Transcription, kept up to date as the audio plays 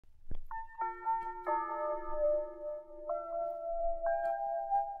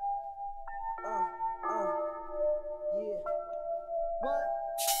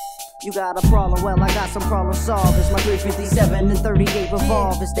You got a problem, well I got some problem solvers. My 357 and 38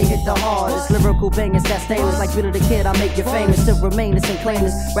 revolvers, they hit the hardest. Lyrical bangers that stainless, like Billy the Kid, I make you famous. To remain this and claim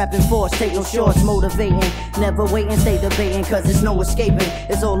this, rapping force, take no shorts, motivating. Never waiting, stay debating, cause there's no escaping.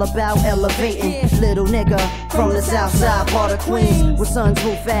 It's all about elevating. Little nigga from the south side, part of Queens, where sons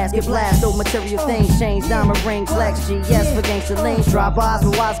move fast, get blast, though material things change. Diamond rings, Lex, GS for gangster lanes. Drive-bys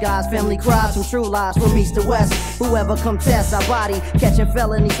for wise guys, family cries from true lives from east to west. Whoever come test our body, catching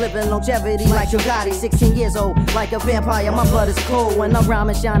felonies, living longevity like Gotti. 16 years old, like a vampire, my blood is cold. When I'm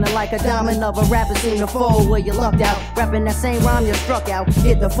rhyming, shining like a diamond of a rapper seem to fold. Where you lucked out, rapping that same rhyme you struck out.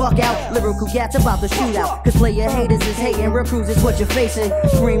 Get the fuck out, lyrical gats about to shoot out. Cause player haters is hating, real crews is what you're facing.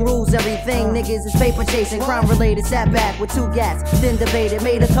 Green rules, everything, niggas is paper chasing. Crime related, sat back with 2 gats, then debated,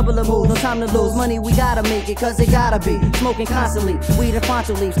 made a couple of moves, no time to lose. Money we gotta make it, cause it gotta be. Smoking constantly, weed and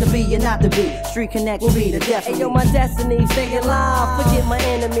poncho leaves, to be and not to be. Street Connect will be the definitely. Hey yo, my destiny, stay alive, forget my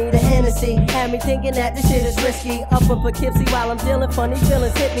enemy, the Hennessy. Had me thinking that this shit is risky. Up in Poughkeepsie while I'm dealing, funny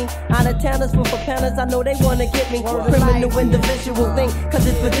feelings hit me. Out of towners for pennies, I know they wanna get me. Criminal individual thing, cause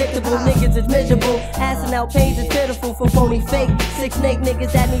it's predictable. Niggas is miserable, assing out pays is pitiful for phony fake. 6 snake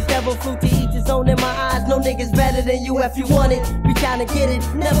niggas that need devil fruit to each his own. In my eyes, no niggas better than you. If you want it, you tryna get it,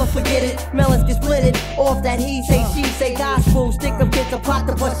 never forget it. Melons get split it off that he say, she say gospel. Stick up kids a plot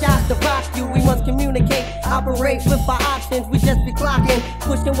to bust shots to rock you. We must communicate, operate with our options. We just be clocking,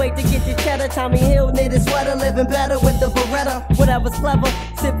 pushing weight to get your cheddar. Tommy Hill knitted sweater, living better with the Beretta. Whatever's clever,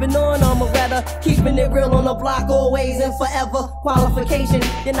 sipping on Amaretta, keeping it real on the block always and forever. Qualification,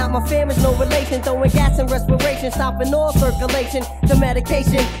 you're not my fam, is no relation. Throwing gas and respiration, stopping all circulation. The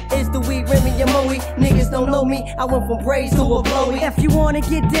medication is the weed, Remy and Moe. Niggas don't know me, I went from praise to a blowy. If you wanna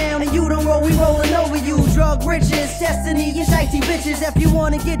get down and you don't roll, we rollin' over you. Drug riches, destiny, and shitey bitches. If you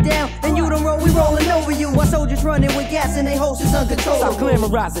wanna get down and you don't roll, we rollin' over you. Our soldiers running with gas and they holsters uncontrollable. Stop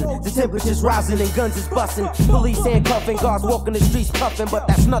glamorizing, the temperature's rising and guns is busting. Police handcuffing, guards walking the streets puffing, but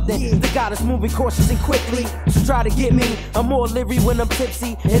that's nothing. They got us moving cautious and quickly. So try to get me, I'm more leery when I'm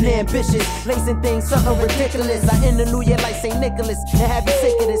tipsy and ambitious. Lacing things, something ridiculous. I end the new year like St. Nicholas and have you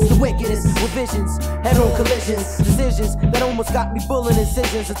sick of this. The wickedest with visions, head-on collisions, decisions that almost got me bullet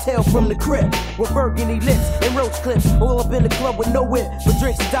incisions. A tale from the crib with burgundy lips and roach clips. All up in the club with no whip, but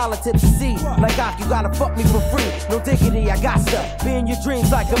drinks and dollar tips to see. Like you gotta fuck me for free. No diggity, I got stuff. Be in your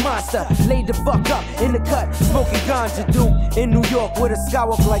dreams like a monster. Laid the fuck up in the cut, smoking ganja Duke. In New York with a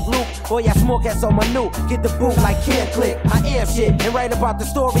skywalk like Luke. Boy, I smoke ass on my new. Get the boot like can't click. I am shit and write about the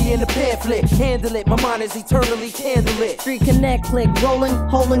story in the pamphlet. Handle it, my mind is eternally candlelit. Street Connect, click, rolling,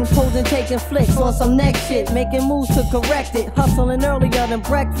 holding, posing, taking flicks on some next shit, making moves to correct it. Hustling earlier than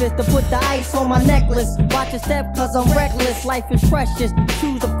breakfast to put the ice on my necklace. Watch your step cause I'm reckless, life is precious.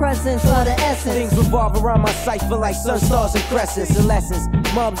 Choose the presence of the essence. Things revolve around my cipher like sun, stars, and crescents and lessons.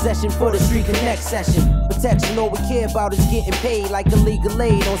 My obsession for the Street Connect session. Protection, all we care about is getting paid like a legal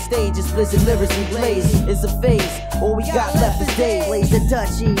aid. On stage, explicit lyrics we blaze. It's a phase, all we got left is days. Blaze the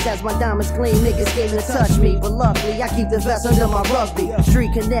Dutchies as my diamonds gleam. Niggas came to touch me, but luckily I keep the vest under my rugby.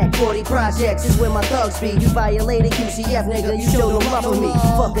 Street Connect, 40 projects is where my thugs be. You violated QCF, nigga, you showed no love for me.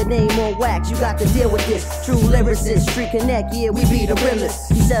 Fuck a name on wax, you got to deal with this. True lyricist, Street Connect, yeah, we be the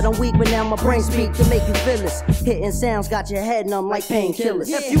realest. You said I'm weak, but now my brain speak to make you feel this. Hitting sounds got your head numb like painkillers.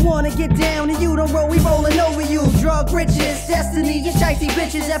 If you wanna get down and you don't roll, we rollin' over you. Drug riches, destiny, and shitey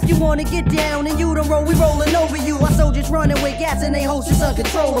bitches. If you wanna get down and you don't roll, we rollin' over you. Our soldiers running with gas and they holsters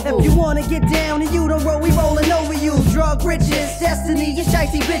uncontrollable. If you wanna get down and you don't roll, we rollin' over you. Drug riches, destiny, and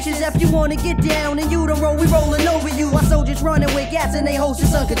shitey bitches. If you wanna get down and you don't roll, we rollin' over you. Our soldiers running with gas and they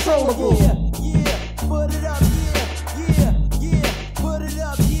holsters uncontrollable. Yeah, put it up, yeah.